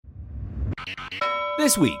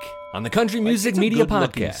This week on the Country Music Media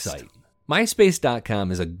Podcast,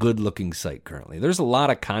 MySpace.com is a good-looking site currently. There's a lot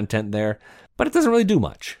of content there, but it doesn't really do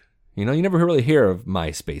much. You know, you never really hear of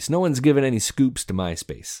MySpace. No one's given any scoops to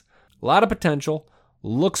MySpace. A lot of potential,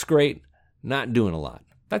 looks great, not doing a lot.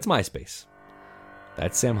 That's MySpace.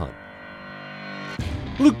 That's Sam Hunt.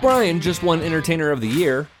 Luke Bryan just won Entertainer of the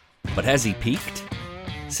Year, but has he peaked?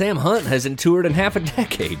 Sam Hunt hasn't toured in half a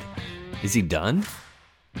decade. Is he done?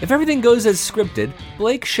 If everything goes as scripted,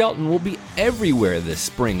 Blake Shelton will be everywhere this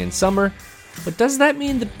spring and summer, but does that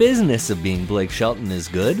mean the business of being Blake Shelton is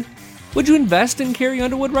good? Would you invest in Carrie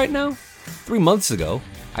Underwood right now? 3 months ago,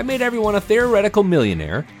 I made everyone a theoretical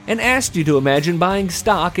millionaire and asked you to imagine buying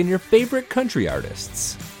stock in your favorite country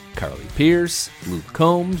artists. Carly Pearce, Luke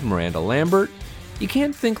Combs, Miranda Lambert. You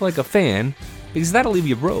can't think like a fan because that'll leave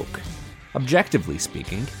you broke. Objectively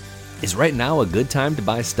speaking, is right now a good time to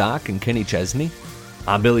buy stock in Kenny Chesney?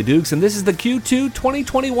 I'm Billy Dukes, and this is the Q2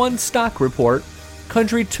 2021 Stock Report.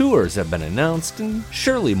 Country tours have been announced, and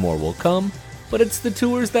surely more will come, but it's the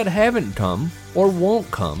tours that haven't come, or won't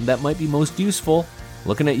come, that might be most useful.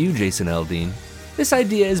 Looking at you, Jason Aldean. This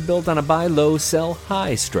idea is built on a buy low, sell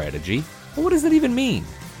high strategy. But what does that even mean?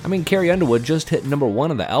 I mean, Carrie Underwood just hit number 1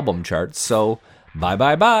 on the album charts, so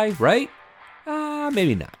buy, right?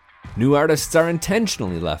 Maybe not. New artists are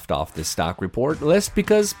intentionally left off this stock report list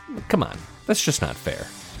because, come on, that's just not fair.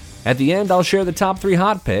 At the end, I'll share the top 3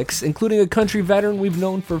 hot picks, including a country veteran we've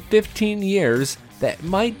known for 15 years that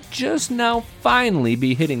might just now finally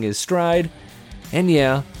be hitting his stride. And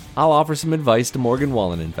yeah, I'll offer some advice to Morgan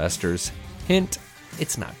Wallen investors. Hint,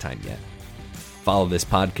 it's not time yet. Follow this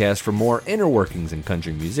podcast for more inner workings in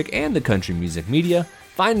country music and the country music media.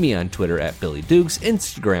 Find me on Twitter at Billy Dukes,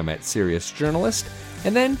 Instagram at Serious Journalist,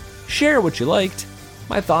 and then share what you liked.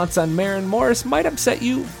 My thoughts on Maren Morris might upset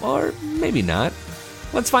you, or maybe not.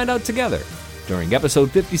 Let's find out together during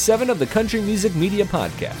episode 57 of the Country Music Media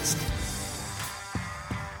Podcast.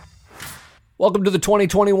 Welcome to the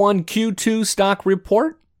 2021 Q2 Stock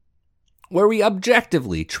Report, where we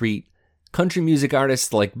objectively treat country music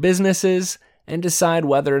artists like businesses and decide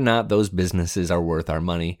whether or not those businesses are worth our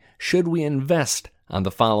money. Should we invest on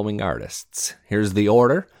the following artists? Here's the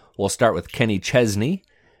order. We'll start with Kenny Chesney,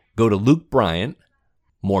 go to Luke Bryan,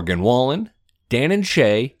 Morgan Wallen, Dan and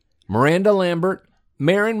Shay, Miranda Lambert,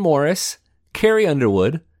 Maren Morris, Carrie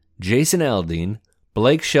Underwood, Jason Aldean,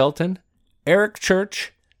 Blake Shelton, Eric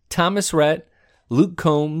Church, Thomas Rhett, Luke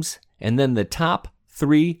Combs, and then the top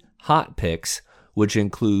 3 hot picks, which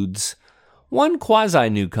includes one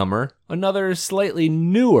quasi-newcomer, another slightly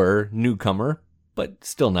newer newcomer, but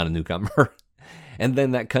still not a newcomer, and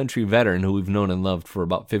then that country veteran who we've known and loved for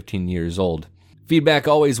about 15 years old. Feedback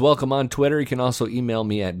always welcome on Twitter. You can also email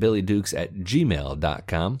me at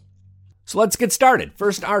billydukes@gmail.com. So let's get started.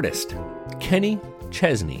 First artist, Kenny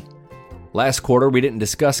Chesney. Last quarter, we didn't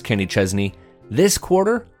discuss Kenny Chesney. This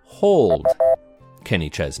quarter, hold Kenny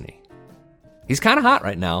Chesney. He's kind of hot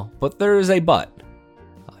right now, but there is a but.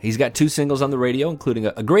 He's got 2 singles on the radio, including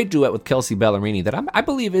a great duet with Kelsea Ballerini that I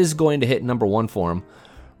believe is going to hit number 1 for him.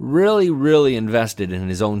 Really invested in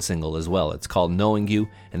his own single as well. It's called Knowing You,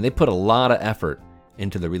 and they put a lot of effort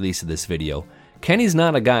into the release of this video. Kenny's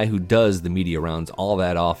not a guy who does the media rounds all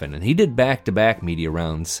that often, and he did back-to-back media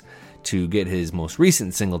rounds to get his most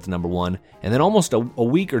recent single to number 1, and then almost a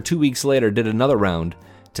week or 2 weeks later did another round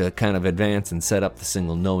to kind of advance and set up the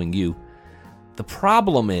single Knowing You. The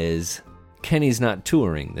problem is Kenny's not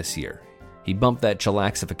touring this year. He bumped that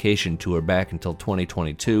Chillaxification tour back until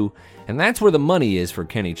 2022, and that's where the money is for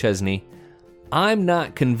Kenny Chesney. I'm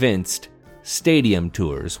not convinced stadium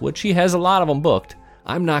tours, which he has a lot of them booked,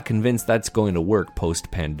 I'm not convinced that's going to work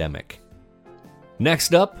post-pandemic.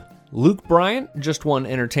 Next up, Luke Bryan just won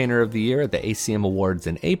Entertainer of the Year at the ACM Awards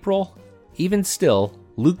in April. Even still,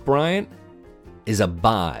 Luke Bryan is a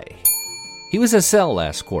buy. He was a sell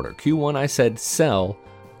last quarter. Q1 I said sell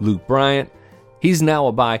Luke Bryan. He's now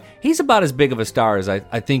a buy. He's about as big of a star as I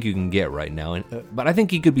think you can get right now. But I think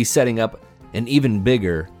he could be setting up an even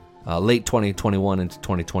bigger late 2021 into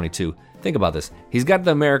 2022. Think about this. He's got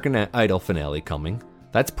the American Idol finale coming.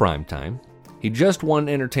 That's prime time. He just won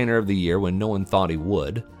Entertainer of the Year when no one thought he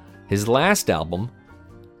would. His last album,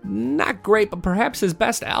 not great, but perhaps his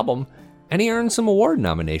best album, and he earned some award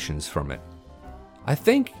nominations from it. I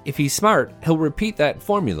think if he's smart, he'll repeat that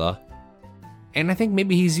formula, and I think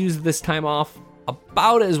maybe he's used this time off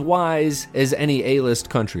about as wise as any A-list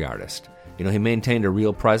country artist. You know, he maintained a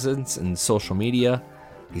real presence in social media.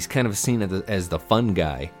 He's kind of seen as the fun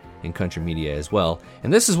guy in country media as well.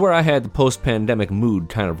 And this is where I had the post-pandemic mood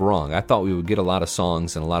kind of wrong. I thought we would get a lot of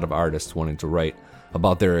songs and a lot of artists wanting to write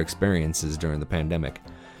about their experiences during the pandemic.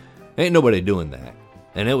 Ain't nobody doing that.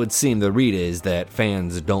 And it would seem the read is that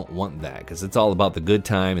fans don't want that because it's all about the good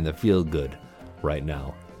time and the feel good right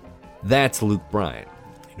now. That's Luke Bryan.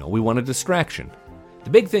 We want a distraction. The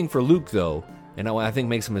big thing for Luke, though, and I think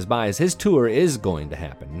makes him his buy, is his tour is going to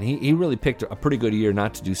happen. And he really picked a pretty good year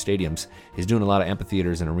not to do stadiums. He's doing a lot of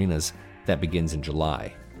amphitheaters and arenas. That begins in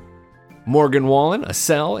July. Morgan Wallen, a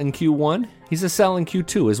sell in Q1. He's a sell in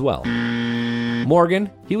Q2 as well. Morgan,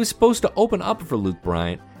 he was supposed to open up for Luke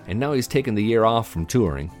Bryan, and now he's taken the year off from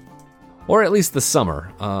touring. Or at least the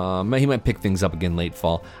summer. He might pick things up again late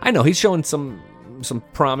fall. I know, he's showing some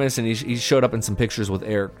promise, and he showed up in some pictures with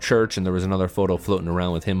Eric Church, and there was another photo floating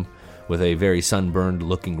around with him with a very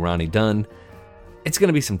sunburned-looking Ronnie Dunn. It's going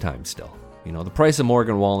to be some time still. The price of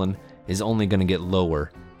Morgan Wallen is only going to get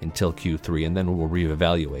lower until Q3, and then we'll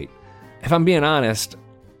reevaluate. If I'm being honest,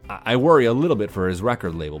 I worry a little bit for his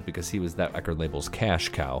record label because he was that record label's cash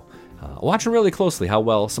cow. Watching really closely how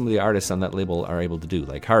well some of the artists on that label are able to do,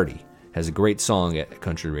 like Hardy has a great song at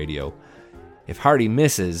country radio. If Hardy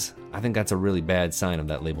misses, I think that's a really bad sign of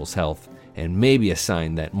that label's health, and maybe a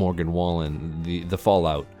sign that Morgan Wallen, the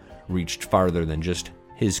fallout, reached farther than just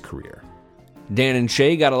his career. Dan and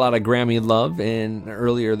Shay got a lot of Grammy love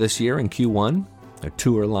earlier this year in Q1. A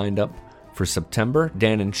tour lined up for September.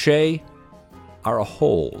 Dan and Shay are a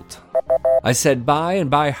hold. I said buy and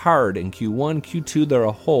buy hard in Q1. Q2, they're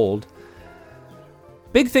a hold.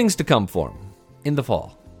 Big things to come for them in the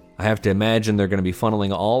fall. I have to imagine they're going to be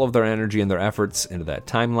funneling all of their energy and their efforts into that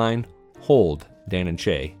timeline. Hold Dan and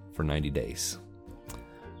Shay for 90 days.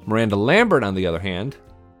 Miranda Lambert, on the other hand,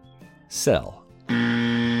 sell.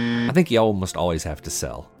 I think you almost always have to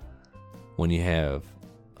sell when you have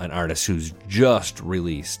an artist who's just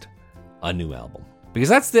released a new album. Because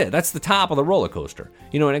that's the top of the roller coaster.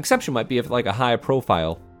 An exception might be if like a high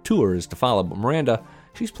profile tour is to follow, but Miranda,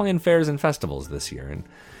 she's playing fairs and festivals this year,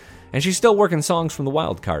 and she's still working songs from the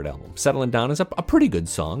Wild Card album. Settling Down is a pretty good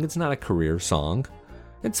song. It's not a career song.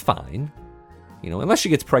 It's fine. Unless she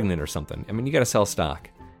gets pregnant or something. You gotta sell stock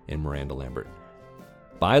in Miranda Lambert.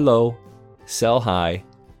 Buy low, sell high.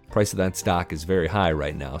 Price of that stock is very high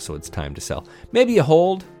right now, so it's time to sell. Maybe a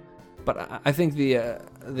hold, but I think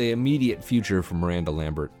the immediate future for Miranda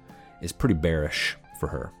Lambert is pretty bearish for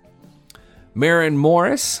her. Maren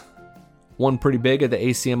Morris won pretty big at the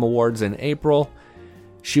ACM Awards in April.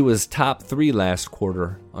 She was top 3 last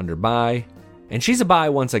quarter under buy, and she's a buy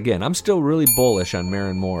once again. I'm still really bullish on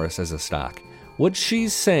Maren Morris as a stock. What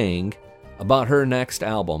she's saying about her next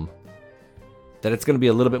album, that it's going to be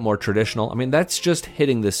a little bit more traditional, that's just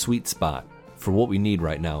hitting the sweet spot for what we need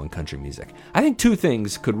right now in country music. I think 2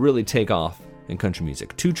 things could really take off in country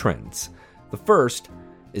music. 2 trends. The first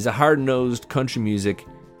is a hard-nosed country music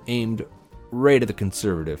aimed right at the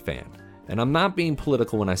conservative fan. And I'm not being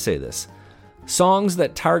political when I say this. Songs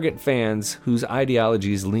that target fans whose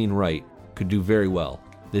ideologies lean right could do very well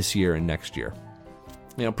this year and next year.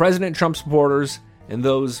 President Trump supporters and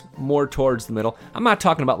those more towards the middle. I'm not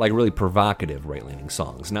talking about like really provocative right-leaning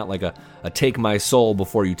songs, not like a take my soul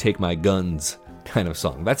before you take my guns kind of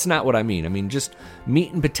song. That's not what I mean. Just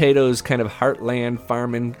meat and potatoes kind of heartland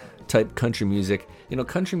farming type country music.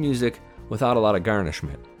 Country music without a lot of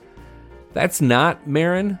garnishment. That's not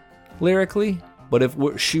Maren lyrically, but if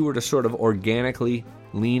she were to sort of organically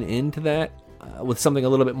lean into that with something a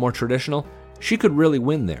little bit more traditional, she could really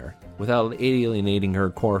win there without alienating her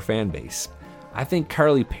core fan base. I think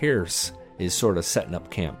Carly Pearce is sort of setting up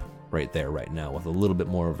camp right there right now with a little bit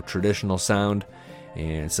more of a traditional sound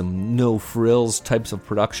and some no-frills types of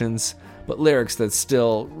productions, but lyrics that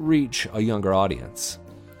still reach a younger audience.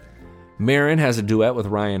 Maren has a duet with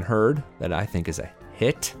Ryan Hurd that I think is a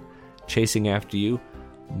hit. Chasing After You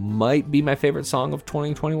might be my favorite song of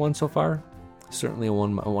 2021 so far. Certainly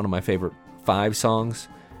one of my favorite 5 songs.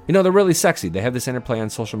 They're really sexy. They have this interplay on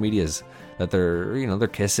social medias that they're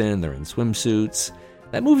kissing, they're in swimsuits.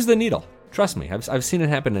 That moves the needle. Trust me, I've seen it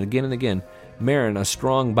happen again and again. Maren, a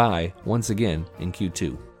strong buy once again in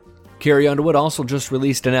Q2. Carrie Underwood also just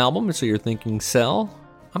released an album, so you're thinking sell?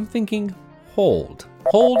 I'm thinking hold.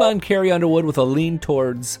 Hold on Carrie Underwood with a lean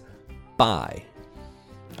towards buy.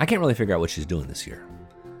 I can't really figure out what she's doing this year.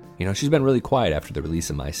 She's been really quiet after the release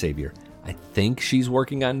of My Savior. I think she's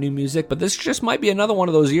working on new music, but this just might be another one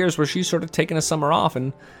of those years where she's sort of taking a summer off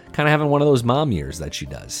and kind of having one of those mom years that she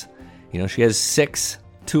does. She has 6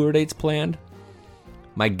 tour dates planned.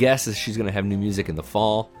 My guess is she's going to have new music in the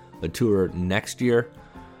fall, a tour next year.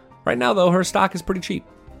 Right now, though, her stock is pretty cheap.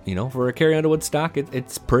 For a Carrie Underwood stock,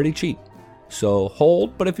 it's pretty cheap. So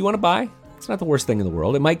hold, but if you want to buy, it's not the worst thing in the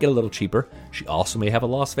world. It might get a little cheaper. She also may have a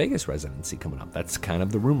Las Vegas residency coming up. That's kind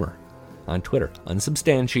of the rumor on Twitter.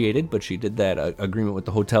 Unsubstantiated, but she did that agreement with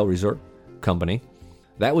the hotel resort company.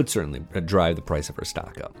 That would certainly drive the price of her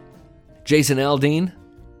stock up. Jason Aldean,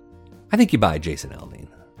 I think you buy Jason Aldean.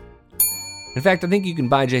 In fact, I think you can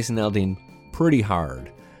buy Jason Aldean pretty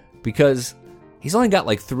hard because he's only got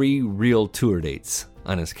like 3 real tour dates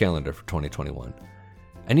on his calendar for 2021.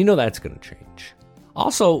 And you know that's going to change.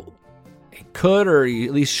 Also, he could or he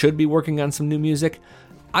at least should be working on some new music.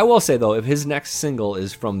 I will say, though, if his next single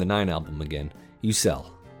is from the 9 album again, you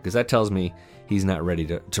sell. Because that tells me he's not ready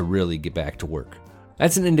to really get back to work.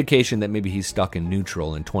 That's an indication that maybe he's stuck in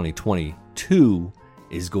neutral and 2022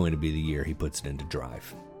 is going to be the year he puts it into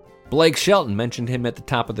drive. Blake Shelton, mentioned him at the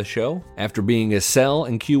top of the show. After being a sell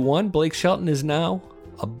in Q1, Blake Shelton is now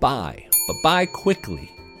a buy. But buy quickly,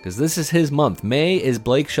 because this is his month. May is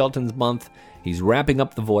Blake Shelton's month. He's wrapping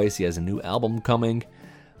up The Voice. He has a new album coming.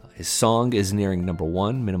 His song is nearing number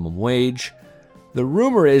 1, Minimum Wage. The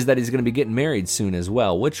rumor is that he's going to be getting married soon as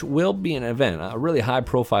well, which will be an event, a really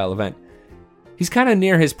high-profile event. He's kind of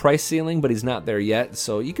near his price ceiling, but he's not there yet,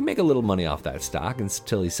 so you can make a little money off that stock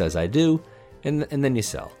until he says, I do. And then you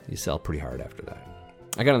sell. You sell pretty hard after that.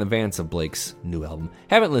 I got an advance of Blake's new album.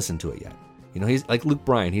 Haven't listened to it yet. You know, he's like Luke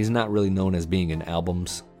Bryan. He's not really known as being an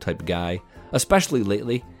albums type guy, especially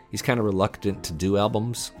lately. He's kind of reluctant to do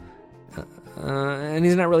albums. And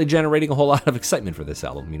he's not really generating a whole lot of excitement for this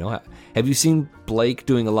album. You know, have you seen Blake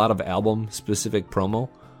doing a lot of album-specific promo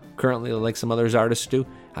currently like some other artists do?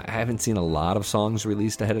 I haven't seen a lot of songs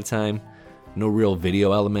released ahead of time. No real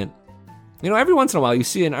video element. You know, every once in a while you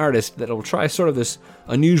see an artist that'll try sort of this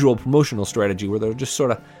unusual promotional strategy where they'll just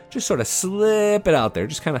sort of slip it out there,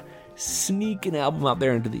 just kind of sneak an album out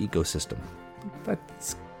there into the ecosystem.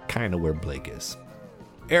 That's kind of where Blake is.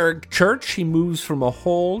 Eric Church, he moves from a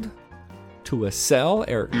hold to a sell.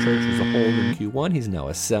 Eric Church was a hold in Q1. He's now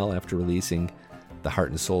a sell after releasing the Heart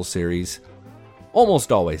and Soul series.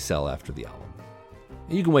 Almost always sell after the album.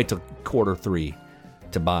 You can wait till quarter 3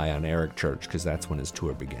 to buy on Eric Church because that's when his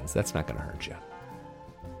tour begins. That's not going to hurt you.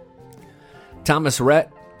 Thomas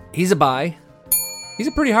Rhett, he's a buy. He's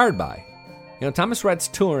a pretty hard buy. You know, Thomas Rhett's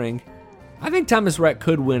touring. I think Thomas Rhett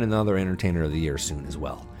could win another Entertainer of the Year soon as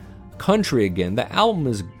well. Country Again, the album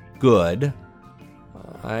is good.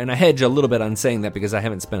 And I hedge a little bit on saying that because I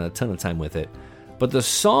haven't spent a ton of time with it. But the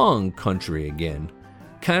song Country Again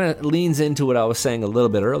kind of leans into what I was saying a little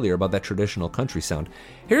bit earlier about that traditional country sound.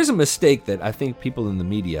 Here's a mistake that I think people in the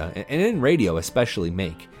media, and in radio especially,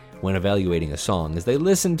 make when evaluating a song, is they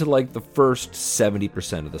listen to like the first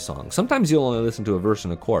 70% of the song. Sometimes you'll only listen to a verse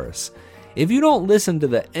and a chorus. If you don't listen to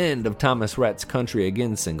the end of Thomas Rhett's Country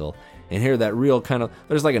Again single and hear that real kind of,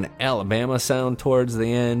 there's like an Alabama sound towards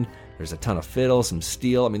the end, there's a ton of fiddle, some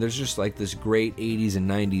steel. I mean, there's just like this great 80s and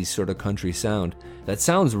 90s sort of country sound that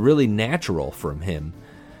sounds really natural from him.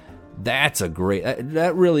 That's a great,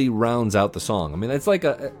 that really rounds out the song. I mean, it's like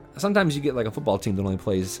sometimes you get like a football team that only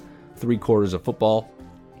plays 3 quarters of football,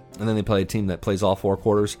 and then they play a team that plays all 4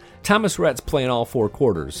 quarters. Thomas Rhett's playing all 4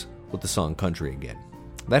 quarters with the song Country Again.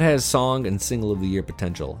 That has song and single of the year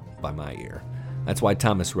potential by my ear. That's why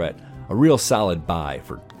Thomas Rhett, a real solid buy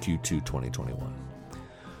for Q2 2021.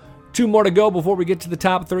 2 more to go before we get to the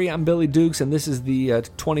top 3. I'm Billy Dukes, and this is the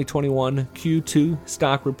 2021 Q2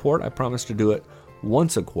 stock report. I promised to do it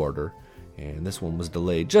once a quarter, and this one was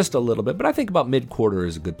delayed just a little bit, but I think about mid-quarter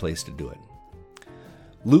is a good place to do it.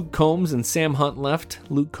 Luke Combs and Sam Hunt left.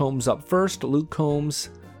 Luke Combs up first. Luke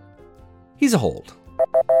Combs, he's a hold.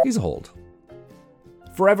 He's a hold.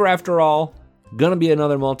 Forever After All, gonna be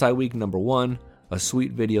another multi-week number 1, a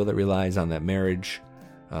sweet video that relies on that marriage,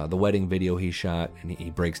 the wedding video he shot, and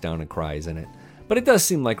he breaks down and cries in it. But it does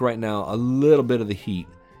seem like right now a little bit of the heat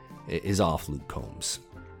is off Luke Combs.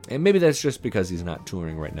 And maybe that's just because he's not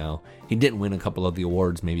touring right now. He didn't win a couple of the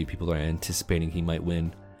awards maybe people are anticipating he might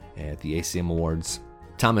win at the ACM Awards.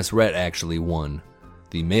 Thomas Rhett actually won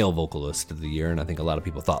the male vocalist of the year, and I think a lot of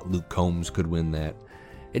people thought Luke Combs could win that.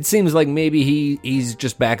 It seems like maybe he's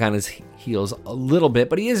just back on his heels a little bit,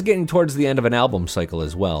 but he is getting towards the end of an album cycle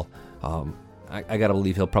as well. I gotta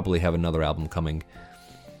believe he'll probably have another album coming.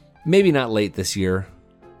 Maybe not late this year,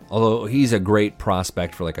 although he's a great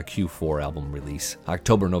prospect for like a Q4 album release.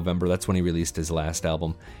 October, November, that's when he released his last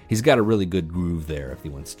album. He's got a really good groove there if he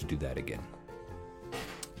wants to do that again.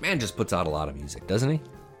 Man just puts out a lot of music, doesn't he?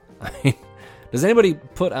 I mean, does anybody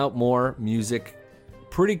put out more music,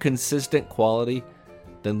 pretty consistent quality,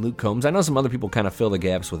 than Luke Combs? I know some other people kind of fill the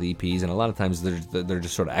gaps with EPs, and a lot of times they're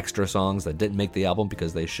just sort of extra songs that didn't make the album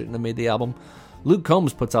because they shouldn't have made the album. Luke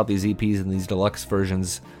Combs puts out these EPs and these deluxe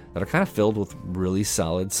versions that are kind of filled with really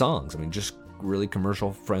solid songs. I mean, just really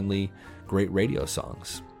commercial-friendly, great radio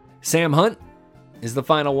songs. Sam Hunt is the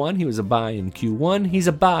final one. He was a buy in Q1. He's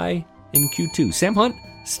a buy in Q2. Sam Hunt,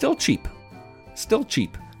 still cheap. Still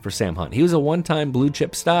cheap for Sam Hunt. He was a one-time blue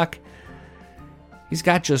chip stock. He's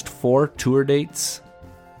got just 4 tour dates.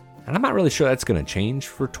 And I'm not really sure that's going to change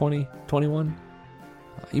for 2021.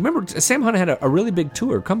 You remember Sam Hunt had a really big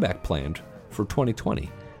tour comeback planned for 2020.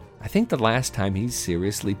 I think the last time he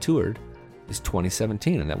seriously toured is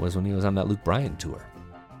 2017, and that was when he was on that Luke Bryan tour.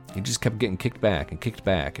 He just kept getting kicked back, and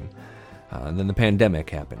then the pandemic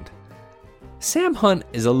happened. Sam Hunt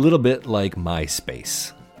is a little bit like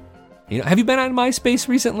MySpace. Have you been on MySpace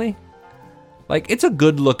recently? Like, it's a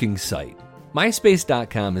good-looking site.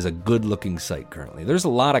 MySpace.com is a good-looking site currently. There's a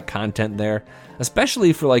lot of content there,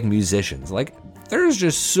 especially for, like, musicians. Like, there's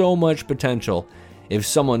just so much potential if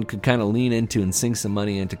someone could kind of lean into and sink some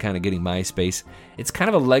money into kind of getting MySpace. It's kind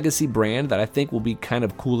of a legacy brand that I think will be kind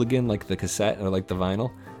of cool again, like the cassette or like the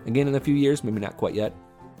vinyl. Again, in a few years, maybe not quite yet.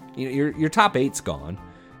 Your top 8's gone,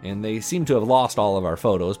 and they seem to have lost all of our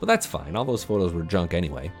photos, but that's fine. All those photos were junk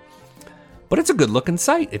anyway. But it's a good-looking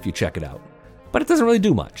site if you check it out. But it doesn't really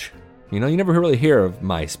do much. You never really hear of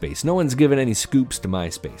MySpace. No one's given any scoops to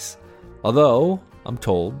MySpace. Although, I'm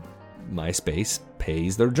told, MySpace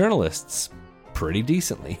pays their journalists pretty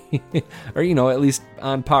decently. Or, at least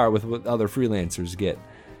on par with what other freelancers get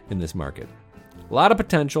in this market. A lot of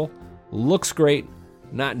potential, looks great,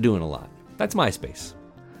 not doing a lot. That's MySpace.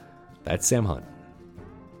 That's Sam Hunt.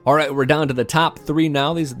 All right, we're down to the top 3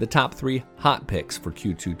 now. These are the top 3 hot picks for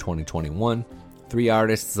Q2 2021. 3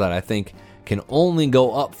 artists that I think can only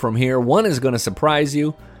go up from here. One is going to surprise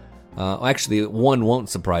you. Actually, one won't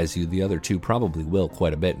surprise you. The other 2 probably will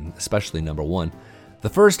quite a bit, especially number 1. The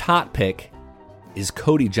first hot pick is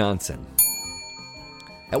Cody Johnson.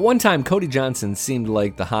 At one time, Cody Johnson seemed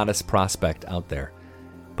like the hottest prospect out there.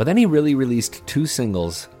 But then he really released 2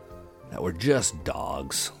 singles that were just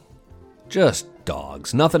dogs. Just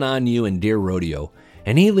dogs. Nothing on You and Dear Rodeo.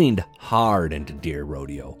 And he leaned hard into Dear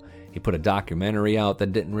Rodeo. He put a documentary out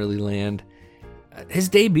that didn't really land. His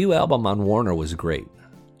debut album on Warner was great.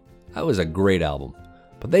 That was a great album.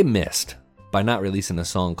 But they missed by not releasing a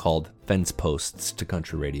song called Fence Posts to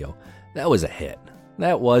country radio. That was a hit.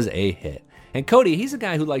 That was a hit. And Cody, he's a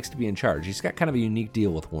guy who likes to be in charge. He's got kind of a unique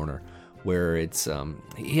deal with Warner where it's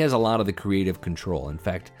he has a lot of the creative control. In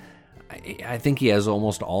fact, I think he has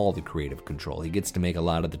almost all the creative control. He gets to make a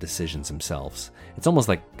lot of the decisions himself. It's almost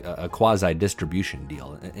like a quasi-distribution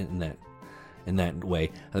deal in that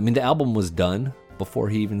way. I mean, the album was done before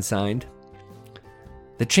he even signed.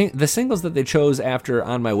 The singles that they chose after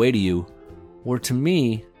On My Way to You were, to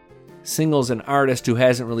me, singles an artist who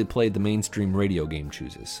hasn't really played the mainstream radio game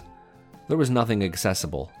chooses. There was nothing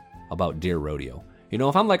accessible about Dear Rodeo.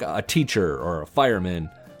 If I'm like a teacher or a fireman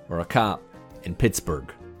or a cop in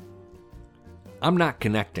Pittsburgh, I'm not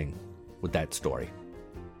connecting with that story.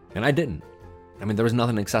 And I didn't. I mean, there was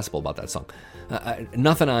nothing accessible about that song.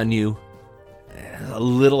 Nothing on You. A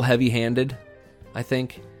little heavy-handed, I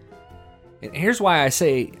think. And here's why I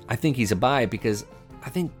say I think he's a buy, because I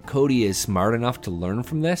think Cody is smart enough to learn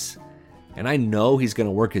from this. And I know he's going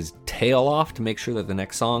to work his tail off to make sure that the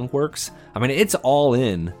next song works. I mean, it's all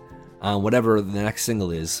in on whatever the next single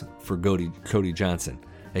is for Cody Johnson.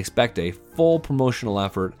 Expect a full promotional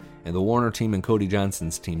effort and the Warner team and Cody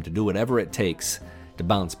Johnson's team to do whatever it takes to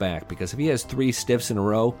bounce back. Because if he has 3 stiffs in a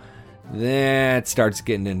row, that starts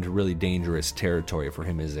getting into really dangerous territory for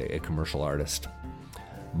him as a commercial artist.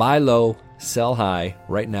 Buy low, sell high.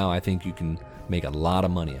 Right now, I think you can make a lot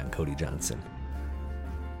of money on Cody Johnson.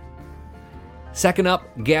 Second up,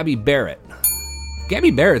 Gabby Barrett.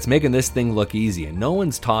 Gabby Barrett's making this thing look easy, and no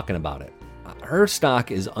one's talking about it. Her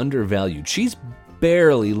stock is undervalued. She's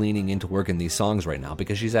barely leaning into working these songs right now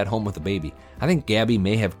because she's at home with a baby. I think Gabby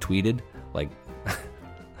may have tweeted like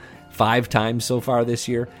 5 times so far this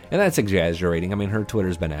year, and that's exaggerating. I mean, her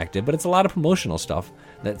Twitter's been active, but it's a lot of promotional stuff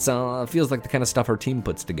that feels like the kind of stuff her team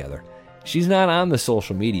puts together. She's not on the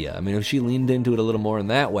social media. I mean, if she leaned into it a little more in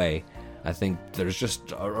that way, I think there's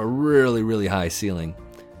just a really, really high ceiling.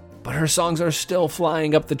 But her songs are still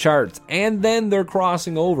flying up the charts, and then they're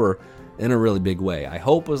crossing over in a really big way. I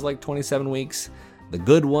Hope was like 27 weeks. The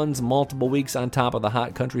Good Ones, multiple weeks on top of the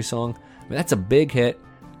hot country song. I mean, that's a big hit.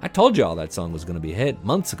 I told you all that song was going to be a hit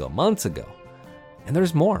months ago. And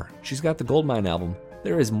there's more. She's got the Goldmine album.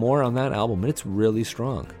 There is more on that album, and it's really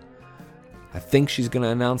strong. I think she's going to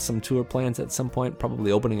announce some tour plans at some point,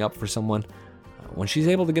 probably opening up for someone. When she's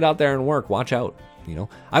able to get out there and work, watch out.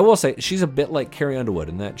 I will say she's a bit like Carrie Underwood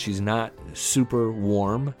in that she's not super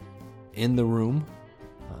warm in the room.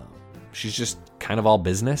 She's just kind of all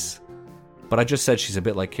business. But I just said she's a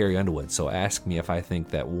bit like Carrie Underwood, so ask me if I think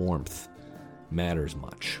that warmth matters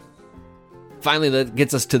much. Finally, that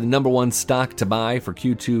gets us to the number 1 stock to buy for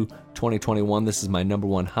Q2 2021. This is my number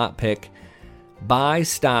 1 hot pick. Buy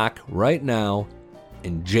stock right now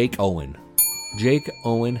in Jake Owen. Jake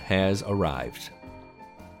Owen has arrived.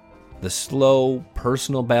 The slow,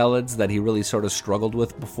 personal ballads that he really sort of struggled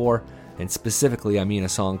with before, and specifically, I mean a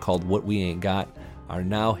song called What We Ain't Got, are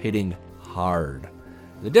now hitting hard.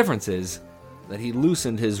 The difference is that he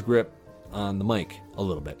loosened his grip on the mic a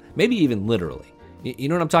little bit, maybe even literally. You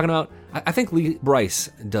know what I'm talking about? I think Lee Bryce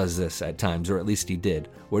does this at times, or at least he did,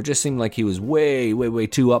 where it just seemed like he was way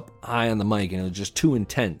too up high on the mic, and it was just too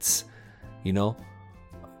intense, you know?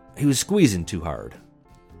 He was squeezing too hard.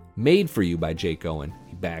 Made for You by Jake Owen.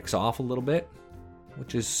 He backs off a little bit,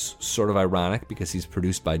 which is sort of ironic because he's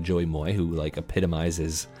produced by Joey Moy, who like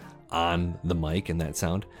epitomizes on the mic and that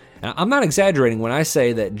sound. And I'm not exaggerating when I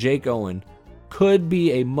say that Jake Owen could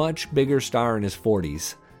be a much bigger star in his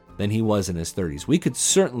 40s than he was in his 30s. We could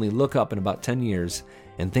certainly look up in about 10 years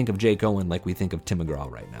and think of Jake Owen like we think of Tim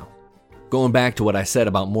McGraw right now. Going back to what I said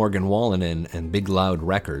about Morgan Wallen and Big Loud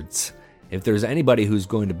Records, if there's anybody who's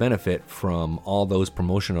going to benefit from all those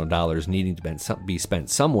promotional dollars needing to be spent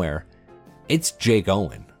somewhere, it's Jake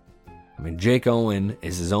Owen. I mean, Jake Owen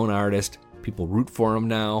is his own artist. People root for him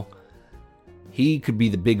now. He could be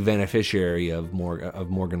the big beneficiary of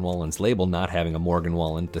Morgan Wallen's label not having a Morgan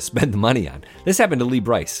Wallen to spend the money on. This happened to Lee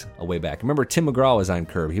Bryce a way back. Remember, Tim McGraw was on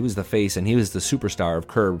Curb. He was the face and he was the superstar of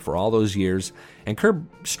Curb for all those years. And Curb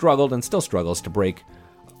struggled and still struggles to break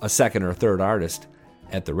a second or third artist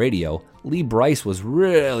at the radio. Lee Bryce was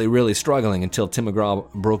really struggling until Tim McGraw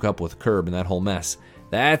broke up with Curb and that whole mess.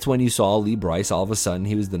 That's when you saw Lee Bryce, all of a sudden,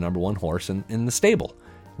 he was the number one horse in the stable.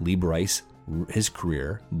 Lee Bryce, his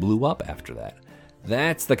career blew up after that.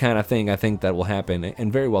 That's the kind of thing I think that will happen,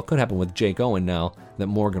 and very well could happen with Jake Owen now that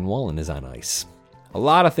Morgan Wallen is on ice. A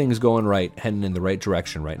lot of things going right, heading in the right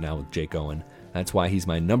direction right now with Jake Owen. That's why he's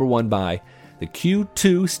my number one buy, the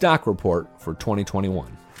Q2 stock report for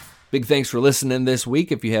 2021. Big thanks for listening this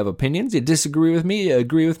week. If you have opinions, you disagree with me, you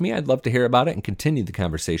agree with me, I'd love to hear about it and continue the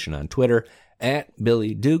conversation on Twitter at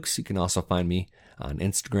Billy Dukes. You can also find me on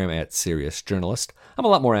Instagram at Serious Journalist. I'm a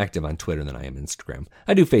lot more active on Twitter than I am Instagram.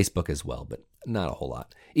 I do Facebook as well, but not a whole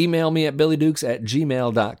lot. Email me at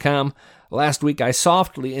billydukes@gmail.com. Last week, I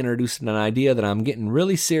softly introduced an idea that I'm getting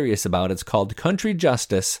really serious about. It's called Country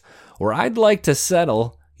Justice, where I'd like to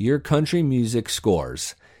settle your country music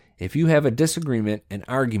scores. If you have a disagreement, an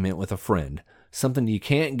argument with a friend, something you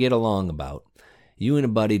can't get along about, you and a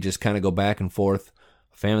buddy just kind of go back and forth,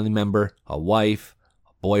 a family member, a wife,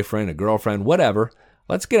 a boyfriend, a girlfriend, whatever,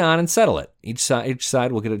 let's get on and settle it. Each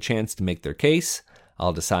side will get a chance to make their case.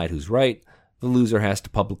 I'll decide who's right. The loser has to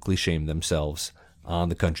publicly shame themselves on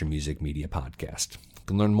the Country Music Media Podcast. You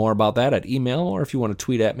can learn more about that at email, or if you want to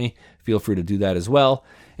tweet at me, feel free to do that as well.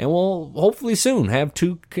 And we'll hopefully soon have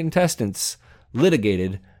 2 contestants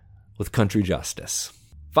litigated with Country Justice.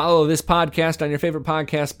 Follow this podcast on your favorite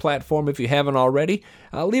podcast platform if you haven't already.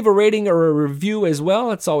 Leave a rating or a review as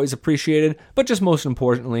well. It's always appreciated. But just most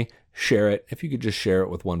importantly, share it. If you could just share it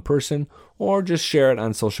with one person or just share it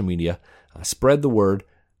on social media. Spread the word.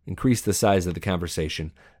 Increase the size of the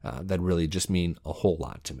conversation. That'd really just mean a whole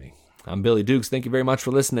lot to me. I'm Billy Dukes. Thank you very much for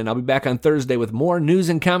listening. I'll be back on Thursday with more news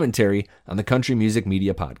and commentary on the Country Music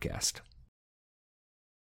Media Podcast.